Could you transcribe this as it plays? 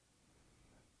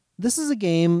this is a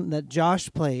game that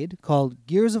Josh played called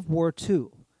Gears of War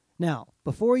 2. Now,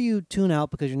 before you tune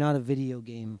out because you're not a video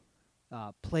game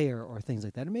player or things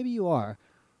like that, or maybe you are,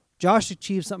 Josh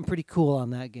achieved something pretty cool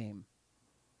on that game.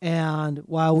 And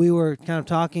while we were kind of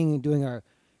talking and doing our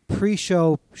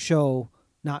pre-show,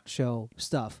 not show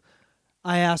stuff,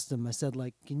 I asked him, I said,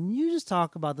 like, can you just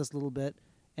talk about this a little bit?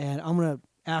 And I'm going to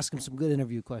ask him some good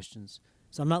interview questions.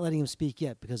 So I'm not letting him speak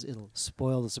yet because it'll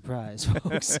spoil the surprise,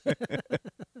 folks.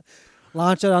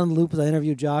 Launch out on the loop as I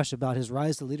interview Josh about his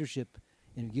rise to leadership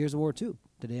in Gears of War 2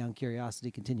 today on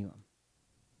Curiosity Continuum.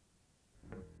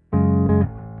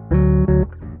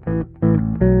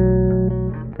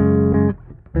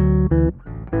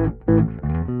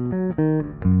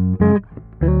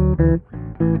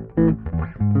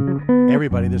 Hey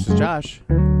everybody, this is Josh.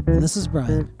 And this is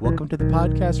Brian. Welcome to the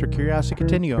podcast for Curiosity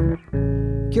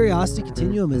Continuum. Curiosity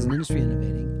Continuum is an industry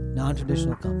innovating,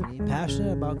 non-traditional company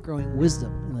passionate about growing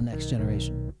wisdom in the next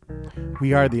generation.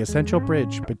 We are the essential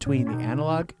bridge between the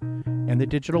analog and the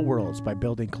digital worlds by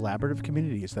building collaborative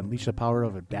communities that unleash the power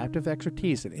of adaptive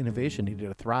expertise and innovation needed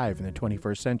to thrive in the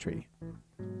 21st century.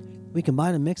 We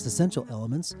combine and mix essential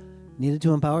elements needed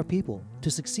to empower people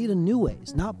to succeed in new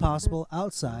ways not possible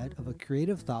outside of a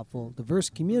creative, thoughtful, diverse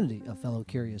community of fellow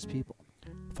curious people.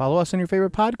 Follow us on your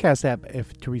favorite podcast app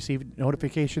to receive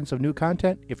notifications of new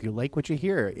content. If you like what you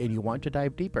hear and you want to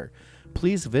dive deeper,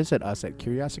 please visit us at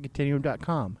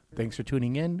curiositycontinuum.com. Thanks for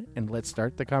tuning in, and let's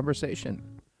start the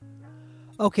conversation.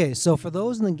 Okay, so for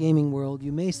those in the gaming world,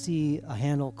 you may see a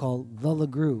handle called the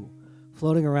LaGrew's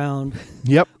floating around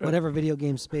Yep. whatever video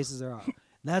game spaces there are.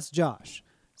 That's Josh,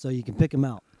 so you can pick him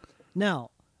out.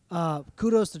 Now,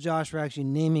 kudos to Josh for actually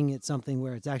naming it something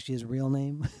where it's actually his real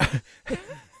name.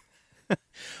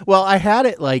 Well, I had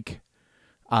it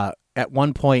at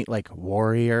one point like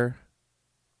Warrior,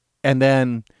 and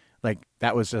then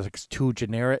that was just too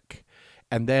generic,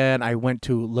 and then I went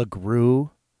to LaGrew's,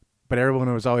 but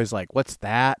everyone was always like, "What's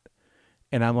that?"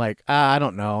 And I'm like, I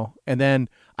don't know. And then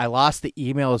I lost the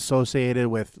email associated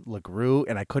with LaGrew's,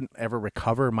 and I couldn't ever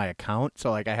recover my account,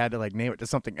 so I had to name it to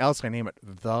something else. I name it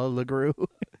the LaGrew's.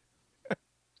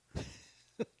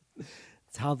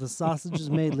 It's how the sausage is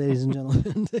made, ladies and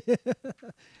gentlemen.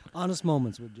 Honest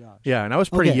moments with Josh. Yeah, and I was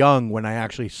pretty young when I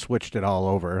actually switched it all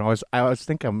over. I was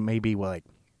thinking maybe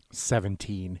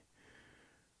 17.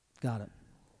 Got it.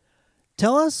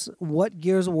 Tell us what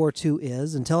Gears of War 2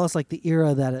 is, and tell us the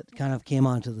era that it kind of came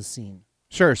onto the scene.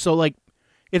 Sure. So it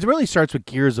really starts with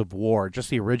Gears of War, just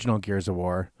the original Gears of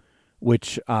War,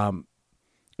 which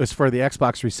was for the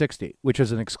Xbox 360, which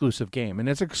is an exclusive game, and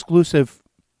it's an exclusive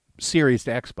series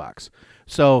to Xbox.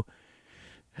 So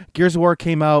Gears of War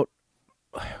came out,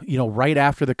 right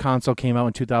after the console came out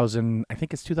in 2000. I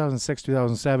think it's 2006,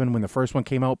 2007 when the first one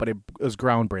came out, but it was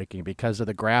groundbreaking because of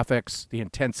the graphics, the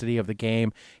intensity of the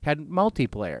game. It had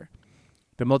multiplayer.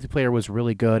 The multiplayer was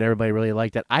really good. Everybody really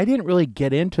liked it. I didn't really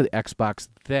get into the Xbox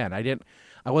then. I didn't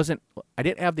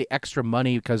have the extra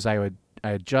money because I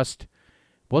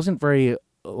wasn't very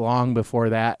long before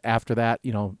that. After that,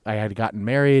 I had gotten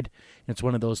married. It's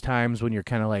one of those times when you're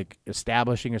kind of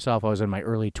establishing yourself. I was in my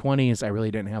early 20s. I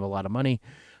really didn't have a lot of money,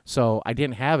 so I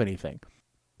didn't have anything.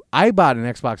 I bought an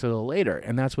Xbox a little later,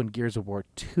 and that's when Gears of War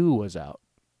 2 was out.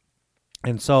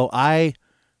 And so I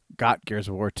got Gears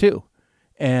of War 2,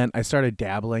 and I started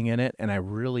dabbling in it, and I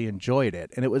really enjoyed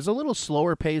it. And it was a little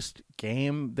slower paced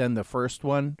game than the first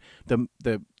one. The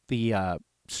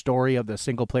story of the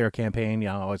single player campaign,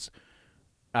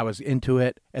 I was into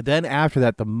it. And then after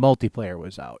that, the multiplayer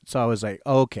was out. So I was like,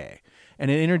 okay.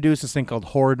 And it introduced this thing called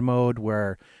Horde mode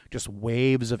where just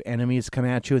waves of enemies come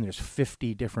at you, and there's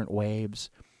 50 different waves.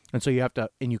 And so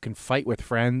you can fight with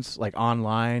friends,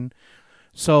 online.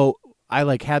 So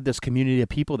I had this community of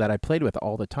people that I played with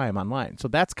all the time online. So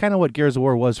that's kind of what Gears of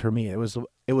War was for me. It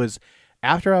was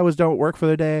after I was done with work for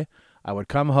the day, I would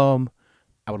come home,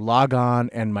 I would log on,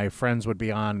 and my friends would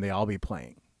be on, and they'd all be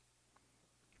playing.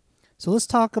 So let's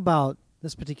talk about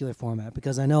this particular format,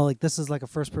 because I know this is a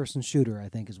first-person shooter, I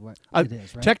think is what it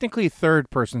is, right? Technically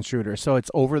third-person shooter, so it's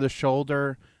over the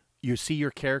shoulder. You see your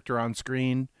character on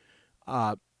screen,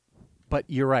 but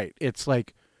you're right. It's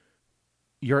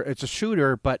it's a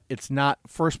shooter, but it's not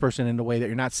first-person in the way that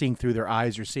you're not seeing through their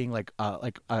eyes. You're seeing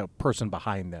a person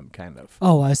behind them, kind of.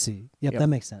 Oh, I see. Yep, that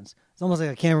makes sense. It's almost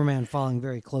like a cameraman following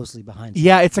very closely behind someone.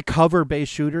 Yeah, it's a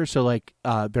cover-based shooter, so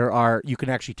you can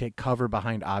actually take cover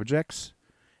behind objects.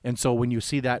 And so when you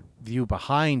see that view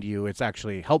behind you, it's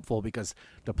actually helpful because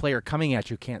the player coming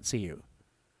at you can't see you.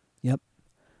 Yep.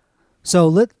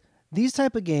 So these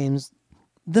type of games,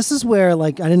 this is where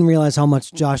I didn't realize how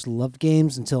much Josh loved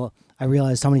games until I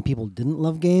realized how many people didn't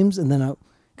love games, and then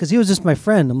because he was just my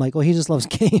friend. I'm like, oh, he just loves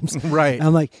games. Right. And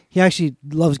I'm like, he actually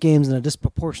loves games in a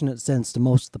disproportionate sense to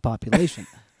most of the population.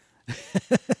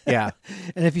 Yeah.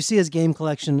 And if you see his game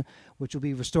collection, which will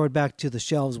be restored back to the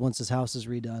shelves once his house is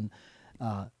redone,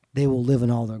 they will live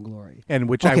in all their glory. And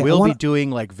which Okay, I will be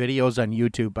doing like videos on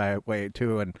YouTube by way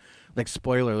too, and like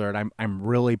spoiler alert, I'm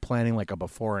really planning like a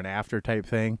before and after type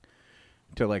thing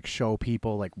to like show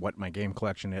people like what my game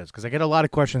collection is, because I get a lot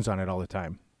of questions on it all the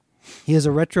time. He is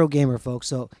a retro gamer, folks.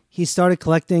 So he started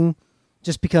collecting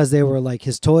just because they were like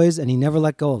his toys, and he never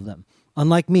let go of them.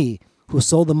 Unlike me, who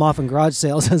sold them off in garage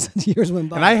sales as the years went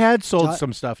by. And I had sold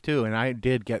some stuff too, and I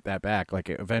did get that back like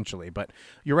eventually. But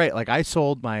you're right. Like I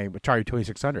sold my Atari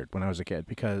 2600 when I was a kid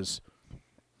because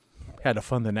I had to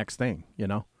fund the next thing, you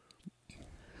know?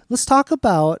 Let's talk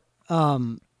about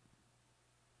how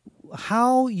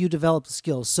you develop the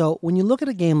skills. So when you look at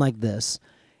a game like this,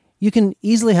 you can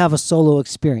easily have a solo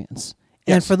experience.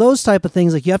 And Yes. for those type of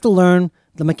things, like you have to learn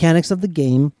the mechanics of the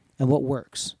game and what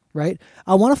works, right?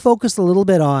 I want to focus a little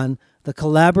bit on the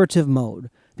collaborative mode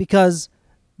because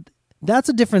that's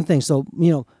a different thing. So,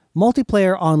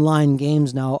 multiplayer online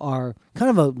games now are kind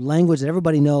of a language that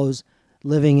everybody knows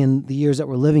living in the years that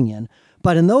we're living in.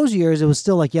 But in those years, it was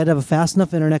still like you had to have a fast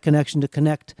enough internet connection to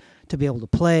connect to be able to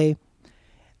play.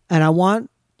 And I want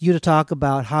you to talk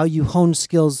about how you hone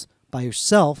skills by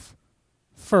yourself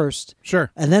first.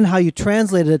 Sure. And then how you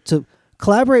translated it to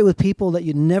collaborate with people that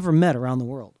you never met around the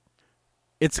world.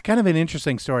 It's kind of an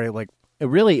interesting story. Like it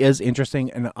really is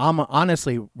interesting, and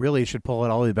honestly really should pull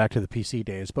it all the way back to the PC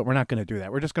days, but we're not going to do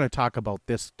that. We're just going to talk about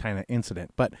this kind of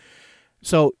incident. But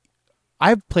so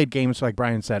I've played games, like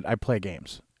Brian said, I play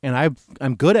games. And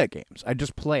I'm good at games. I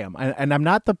just play them. And I'm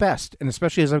not the best. And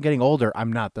especially as I'm getting older,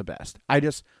 I'm not the best. I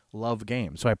just love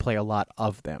games. So I play a lot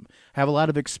of them. I have a lot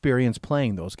of experience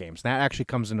playing those games. That actually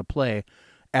comes into play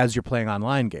as you're playing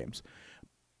online games.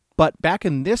 But back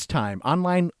in this time,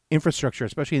 online infrastructure,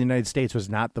 especially in the United States, was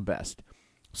not the best.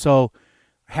 So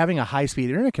having a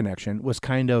high-speed internet connection was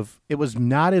it was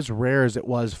not as rare as it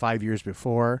was 5 years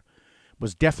before. It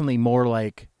was definitely more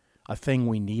like a thing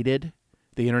we needed.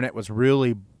 The internet was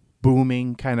really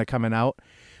booming, kind of coming out.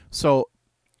 So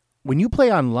when you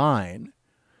play online,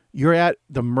 you're at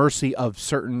the mercy of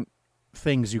certain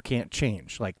things you can't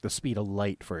change, like the speed of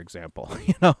light, for example.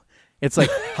 It's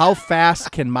like how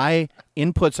fast can my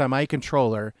inputs on my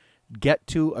controller get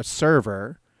to a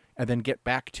server and then get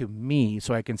back to me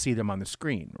so I can see them on the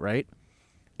screen, right?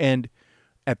 And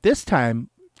at this time,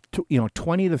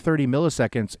 20 to 30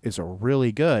 milliseconds is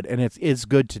really good, and it's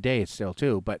good today still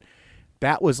too, but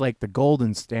that was like the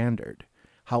golden standard.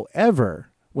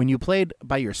 However, when you played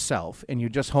by yourself and you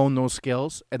just honed those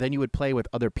skills and then you would play with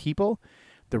other people,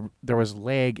 there was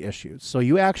lag issues. So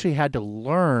you actually had to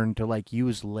learn to like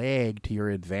use lag to your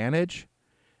advantage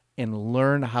and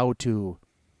learn how to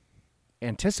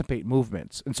anticipate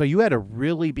movements. And so you had to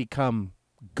really become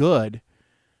good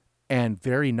and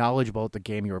very knowledgeable at the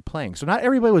game you were playing. So not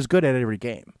everybody was good at every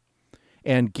game.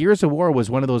 And Gears of War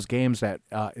was one of those games that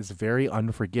is very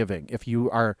unforgiving. If you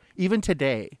are, even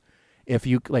today, if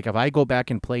I go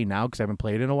back and play now, because I haven't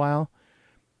played in a while,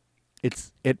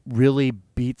 it really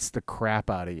beats the crap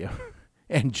out of you.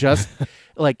 And just,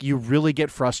 like, you really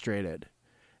get frustrated.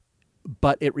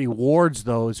 But it rewards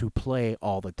those who play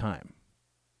all the time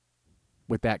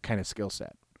with that kind of skill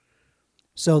set.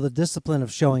 So the discipline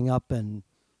of showing up and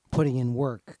putting in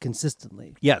work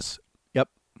consistently. Yes. Yep.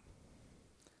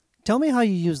 Tell me how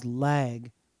you use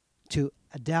lag to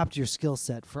adapt your skill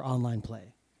set for online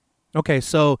play. Okay,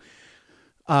 so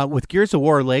with Gears of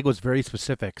War, lag was very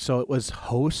specific. So it was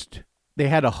host. They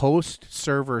had a host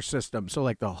server system. So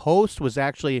like the host was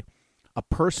actually a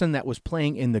person that was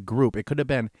playing in the group. It could have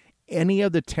been any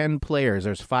of the 10 players.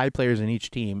 There's 5 players in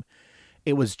each team.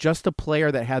 It was just a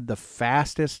player that had the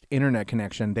fastest internet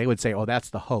connection. They would say, oh, that's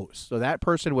the host. So that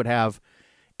person would have,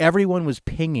 everyone was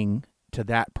pinging to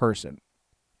that person.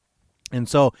 And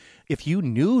so if you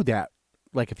knew that,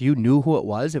 like if you knew who it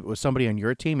was, if it was somebody on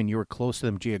your team and you were close to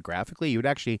them geographically, you would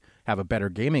actually have a better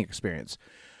gaming experience.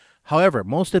 However,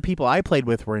 most of the people I played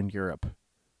with were in Europe.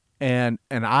 And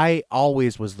I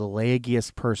always was the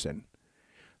laggiest person.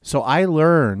 So I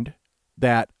learned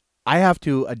that I have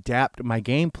to adapt my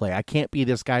gameplay. I can't be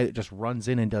this guy that just runs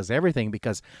in and does everything,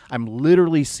 because I'm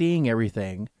literally seeing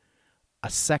everything a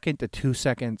second to 2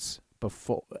 seconds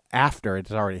after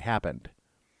it's already happened.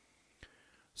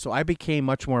 So I became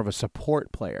much more of a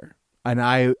support player, and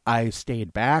I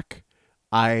stayed back.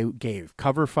 I gave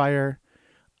cover fire.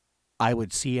 I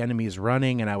would see enemies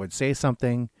running and I would say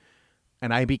something,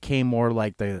 and I became more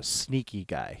like the sneaky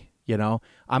guy. You know,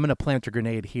 I'm going to plant a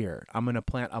grenade here. I'm going to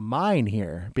plant a mine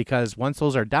here, because once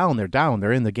those are down, they're down.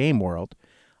 They're in the game world.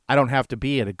 I don't have to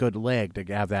be at a good leg to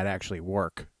have that actually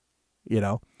work, you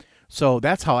know? So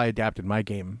that's how I adapted my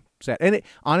game set. And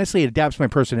honestly, it adapts my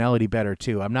personality better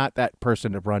too. I'm not that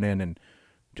person to run in and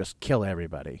just kill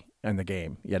everybody in the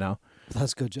game, you know?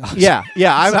 That's good, Josh. Yeah.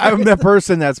 I'm the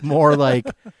person that's more like,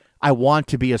 I want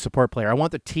to be a support player. I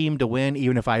want the team to win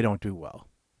even if I don't do well.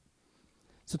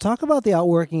 So talk about the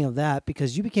outworking of that,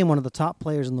 because you became one of the top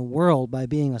players in the world by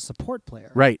being a support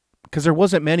player. Right. Because there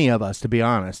wasn't many of us, to be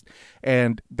honest.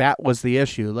 And that was the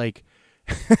issue. Like,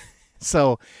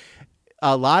 so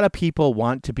a lot of people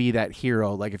want to be that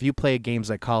hero. Like if you play games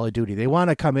like Call of Duty, they want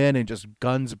to come in and just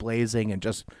guns blazing and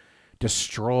just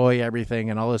destroy everything,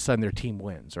 and all of a sudden their team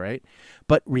wins, right?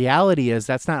 But reality is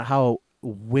that's not how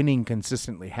winning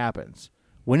consistently happens.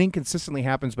 Winning consistently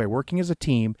happens by working as a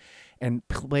team, and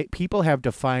people have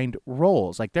defined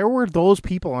roles. Like there were those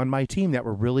people on my team that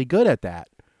were really good at that.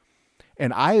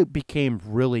 And I became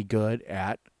really good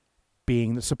at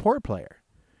being the support player.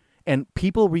 And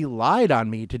people relied on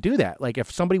me to do that. Like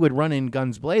if somebody would run in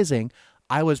guns blazing,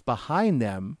 I was behind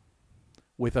them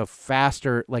with a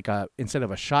faster, like instead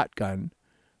of a shotgun,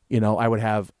 you know, I would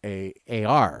have a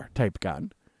AR type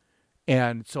gun.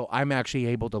 And so I'm actually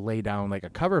able to lay down like a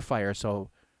cover fire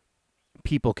so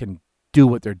people can do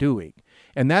what they're doing.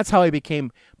 And that's how I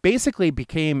became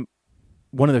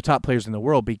one of the top players in the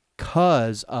world,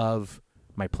 because of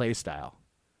my play style.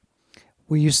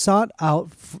 Were you sought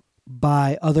out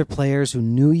by other players who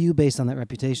knew you based on that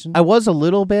reputation? I was a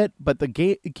little bit, but the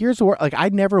Gears of War, like I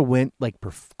never went like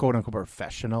quote unquote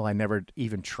professional. I never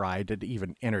even tried to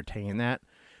even entertain that.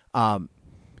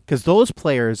 Because those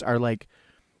players are like,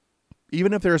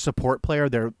 even if they're a support player,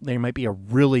 they might be a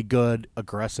really good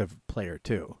aggressive player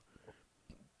too.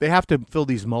 They have to fill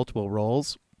these multiple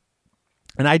roles.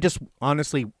 And I just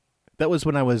honestly, that was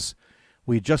when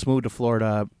we just moved to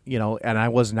Florida, you know, and I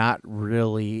was not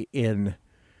really in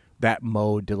that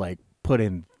mode to like put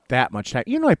in that much time.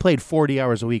 You know, I played 40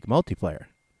 hours a week multiplayer.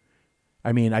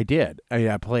 I mean, I did.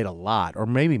 I played a lot, or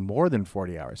maybe more than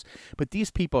 40 hours. But these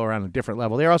people are on a different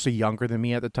level. They're also younger than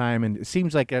me at the time, and it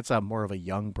seems like that's more of a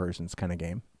young person's kind of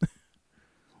game.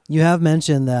 You have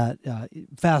mentioned that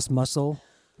fast muscle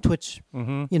twitch,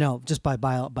 Mm-hmm. you know, just by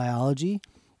biology,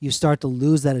 you start to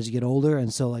lose that as you get older.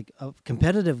 And so like a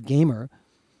competitive gamer,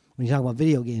 when you talk about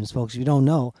video games, folks, if you don't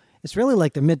know, it's really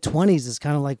like their mid-20s is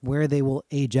kind of like where they will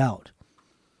age out.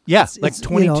 Yeah, like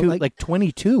 22, you know, like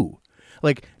 22.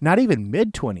 Like not even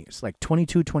mid-20s, like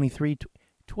 22, 23,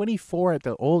 24 at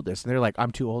the oldest. And they're like,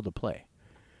 I'm too old to play.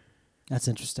 That's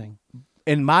interesting.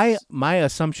 And my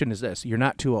assumption is this: you're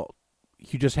not too old.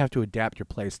 You just have to adapt your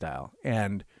play style,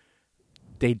 and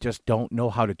they just don't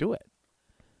know how to do it.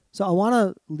 So I want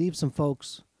to leave some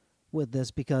folks with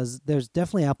this, because there's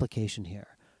definitely application here.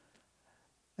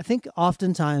 I think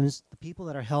oftentimes the people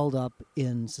that are held up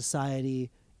in society,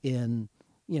 in,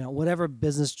 you know, whatever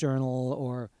business journal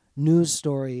or news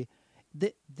story,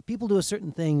 the people do a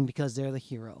certain thing because they're the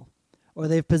hero, or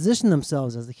they've positioned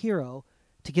themselves as the hero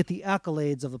to get the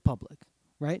accolades of the public,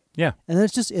 right? Yeah. And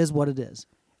it just is what it is.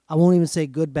 I won't even say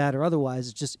good, bad, or otherwise.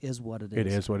 It just is what it is. It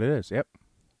is what it is. Yep.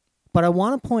 But I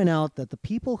want to point out that the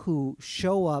people who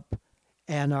show up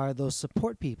and are those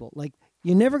support people, like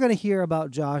you're never going to hear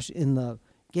about Josh in the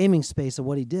gaming space of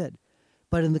what he did.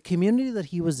 But in the community that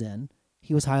he was in,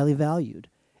 he was highly valued.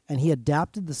 And he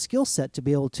adapted the skill set to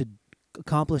be able to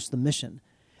accomplish the mission.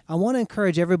 I want to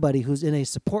encourage everybody who's in a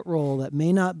support role that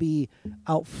may not be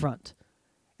out front,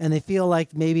 and they feel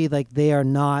like maybe like they are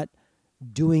not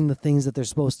doing the things that they're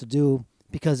supposed to do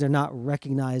because they're not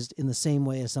recognized in the same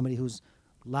way as somebody who's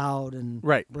loud and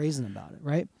brazen about it,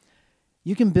 right?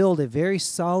 You can build a very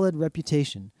solid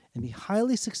reputation and be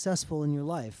highly successful in your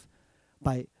life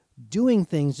by doing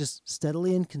things just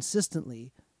steadily and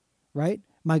consistently, right?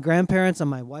 My grandparents on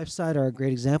my wife's side are a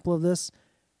great example of this.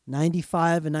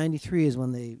 95 and 93 is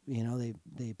when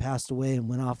they passed away and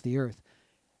went off the earth.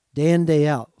 Day in, day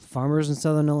out, farmers in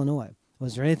Southern Illinois.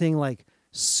 Was there anything like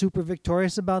super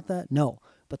victorious about that? No,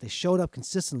 but they showed up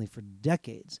consistently for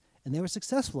decades, and they were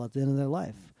successful at the end of their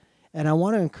life. And I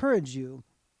want to encourage you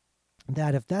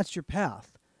that if that's your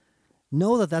path,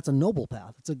 know that that's a noble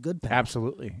path. It's a good path.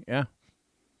 Absolutely, yeah.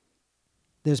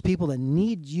 There's people that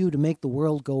need you to make the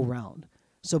world go round.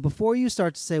 So before you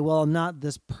start to say, well, I'm not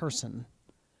this person,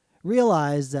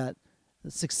 realize that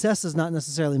success is not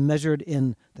necessarily measured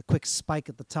in the quick spike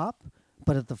at the top,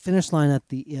 but at the finish line at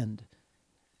the end.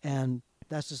 And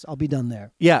that's just, I'll be done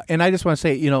there. Yeah, and I just want to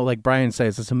say, like Brian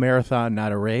says, it's a marathon,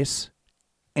 not a race.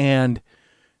 And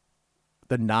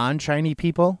the non-shiny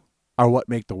people are what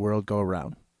make the world go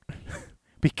around.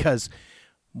 because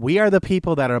we are the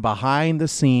people that are behind the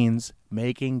scenes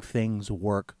making things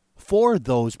work for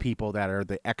those people that are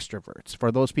the extroverts,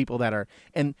 for those people that are,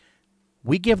 and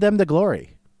we give them the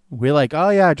glory. We're like, oh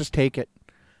yeah, just take it.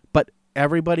 But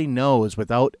everybody knows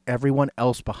without everyone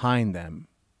else behind them,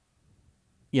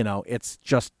 it's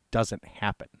just doesn't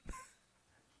happen.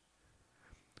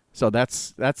 So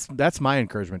that's my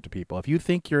encouragement to people. If you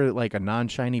think you're like a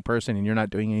non-shiny person and you're not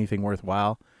doing anything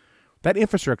worthwhile, that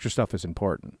infrastructure stuff is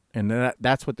important. And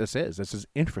that's what this is. This is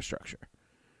infrastructure.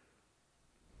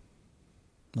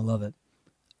 I love it.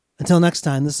 Until next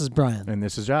time, this is Brian. And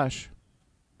this is Josh.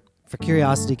 For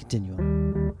Curiosity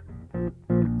Continuum.